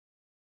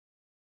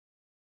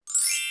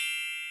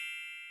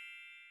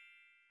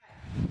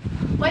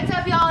What's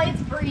up, y'all?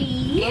 It's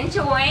Bree and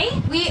Joy.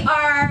 We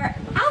are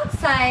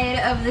outside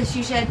of the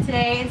shoe shed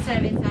today instead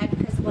of inside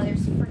because the weather's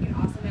freaking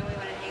awesome and we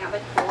want to hang out by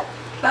the pool.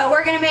 But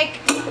we're gonna make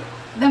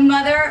the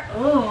mother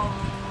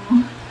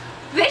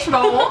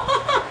fishbowl.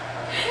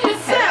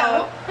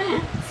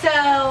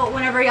 So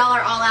whenever y'all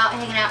are all out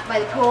hanging out by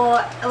the pool,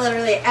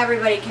 literally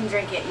everybody can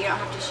drink it. You don't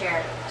have to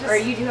share, or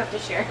you do have to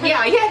share.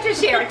 Yeah, you have to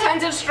share.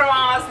 Tons of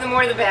straws, the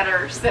more the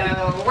better.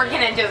 So we're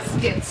gonna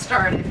just get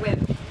started with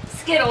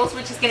Skittles,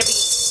 which is gonna be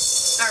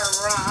our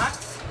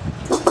rocks.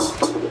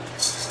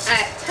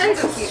 Tons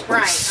of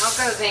Sprite. I'll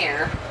go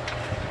there.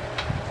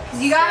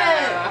 You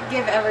gotta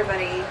give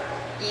everybody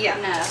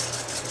enough.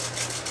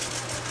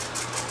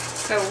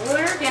 So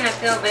we're gonna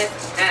fill this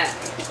up.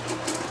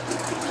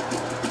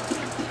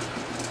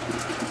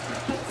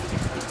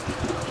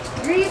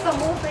 You're gonna use the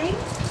whole thing?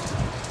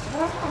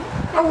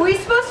 Are we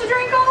supposed to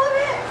drink all of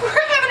it?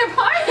 We're having a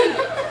party.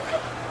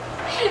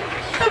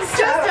 It's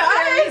just us.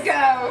 There you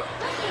go.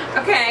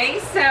 Okay,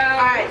 so.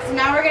 Alright, so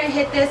now we're gonna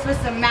hit this with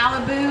some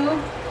Malibu.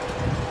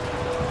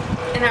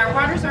 And our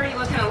water's already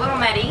looking a little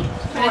muddy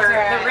for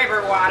the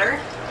river water.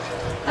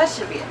 That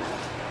should be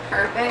enough.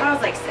 Perfect. That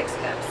was like 6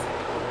 cups.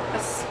 A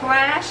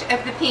splash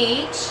of the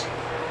peach.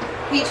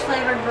 Peach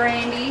flavored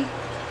brandy.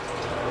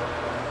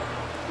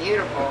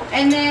 Beautiful.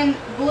 And then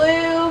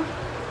blue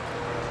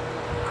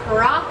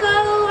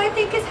Caraco, I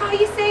think is how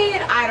you say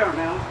it. I don't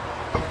know.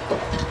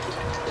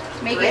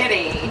 Make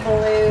it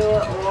blue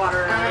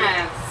water.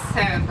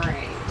 So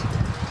great.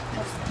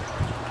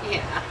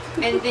 Yeah.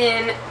 And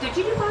then, did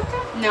you do vodka?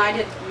 No, I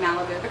did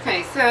Malibu.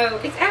 Okay, so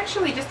it's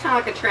actually just kind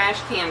of like a trash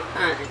can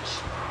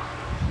punch,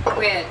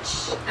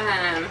 which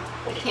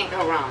you can't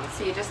go wrong.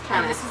 So you just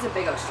kind of. This is a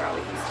big old straw.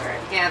 We can start.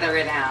 Gather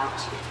it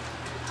out.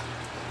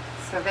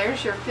 So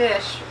there's your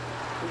fish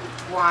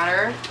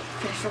water.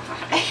 Fish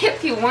water.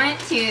 If you want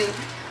to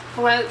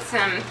float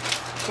some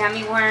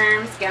gummy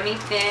worms, gummy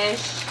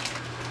fish,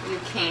 you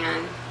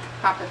can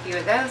pop a few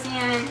of those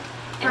in.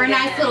 For a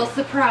nice little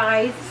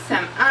surprise.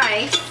 Some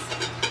ice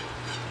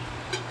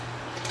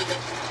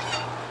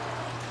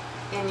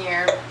in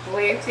your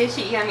blue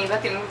fishy yummy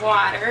looking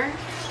water.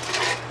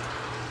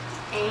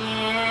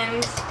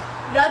 And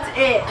that's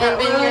it. And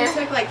It then only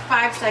took like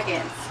 5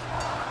 seconds.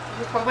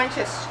 A whole bunch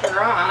of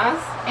straws.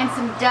 And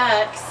some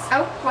ducks.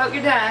 Oh, float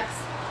your ducks.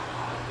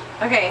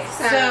 Okay,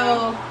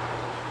 so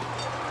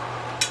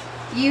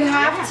you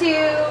have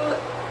to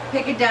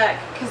pick a duck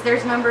because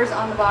there's numbers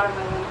on the bottom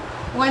of them.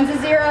 One's a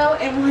 0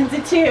 and one's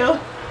a 2.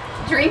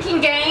 Drinking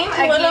game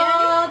again.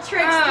 Little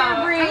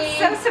trickster Bree.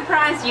 I'm so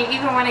surprised you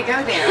even want to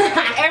go there.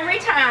 Every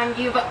time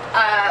you've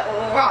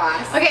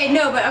lost. Okay,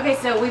 no, but okay,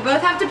 so we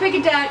both have to pick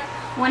a duck.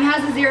 One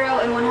has a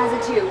 0 and one has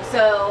a 2.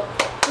 So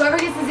whoever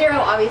gets the 0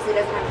 obviously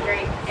doesn't have to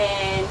drink.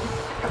 And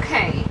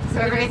okay, so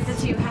whoever gets the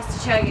 2 has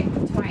to chug it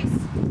twice.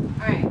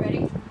 Alright,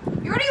 ready?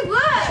 You already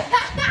looked!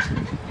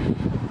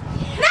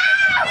 No!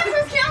 This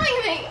is killing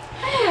me!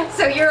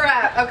 So you're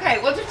up. Okay,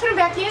 we'll just put them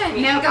back in.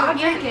 You no, can go I'll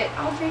again. drink it.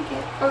 I'll drink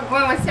it. We're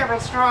going with several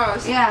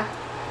straws. Yeah.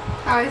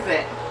 How is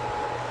it?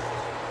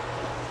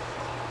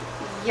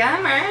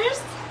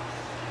 Yummers.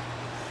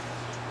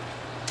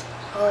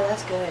 Oh,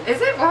 that's good.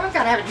 Is it? Well, I've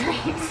got to have a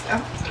drink,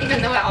 so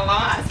even though I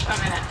lost, I'm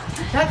going to.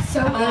 That's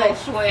so good. A little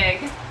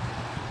swig.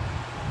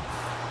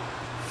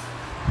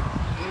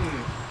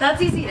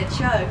 That's easy to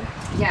chug.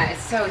 Yeah,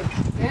 it's so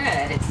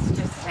good. It's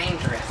just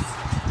dangerous.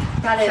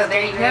 That is so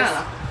there dangerous. you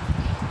go.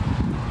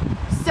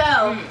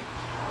 So,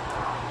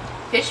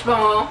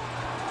 fishbowl,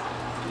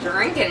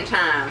 drinking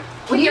time.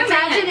 Can you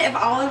imagine if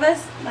all of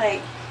us,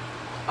 like,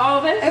 all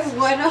of us? If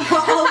one of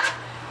all,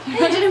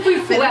 imagine if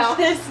we finished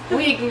this?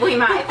 we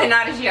might. They're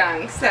not as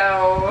young,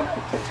 so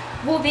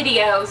we'll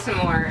video some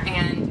more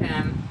and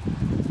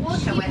we'll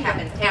show what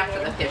happens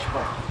after the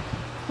fishbowl.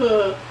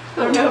 I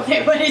don't know if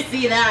they want to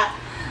see that.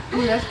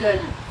 Ooh, that's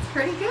good. It's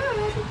pretty good.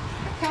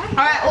 Okay.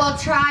 Alright, well,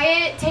 try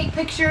it. Take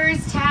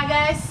pictures. Tag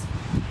us.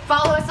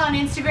 Follow us on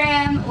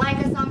Instagram. Like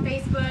us on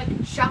Facebook.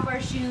 Shop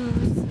our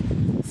shoes.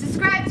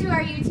 Subscribe to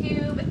our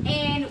YouTube.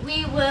 And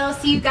we will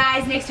see you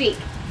guys next week.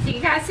 See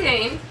you guys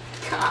soon.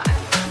 God.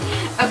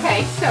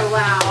 Okay, so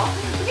wow.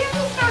 We have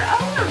to start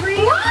over, Bree.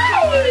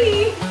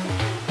 Why?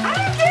 I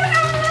don't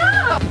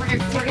know.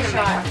 We're gonna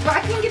shot. Well, I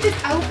can get this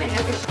open.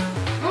 Okay.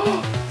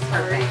 Oh,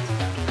 perfect.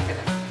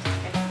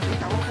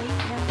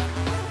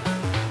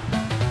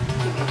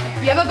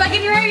 You have a bug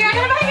in your hair. You have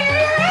a bug in your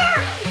hair.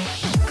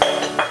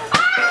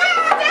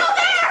 Ah, still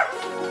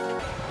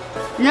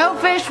there. No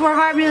fish were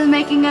harmed in the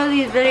making of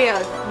these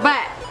videos,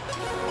 but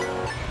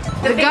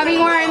the gummy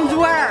worms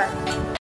were.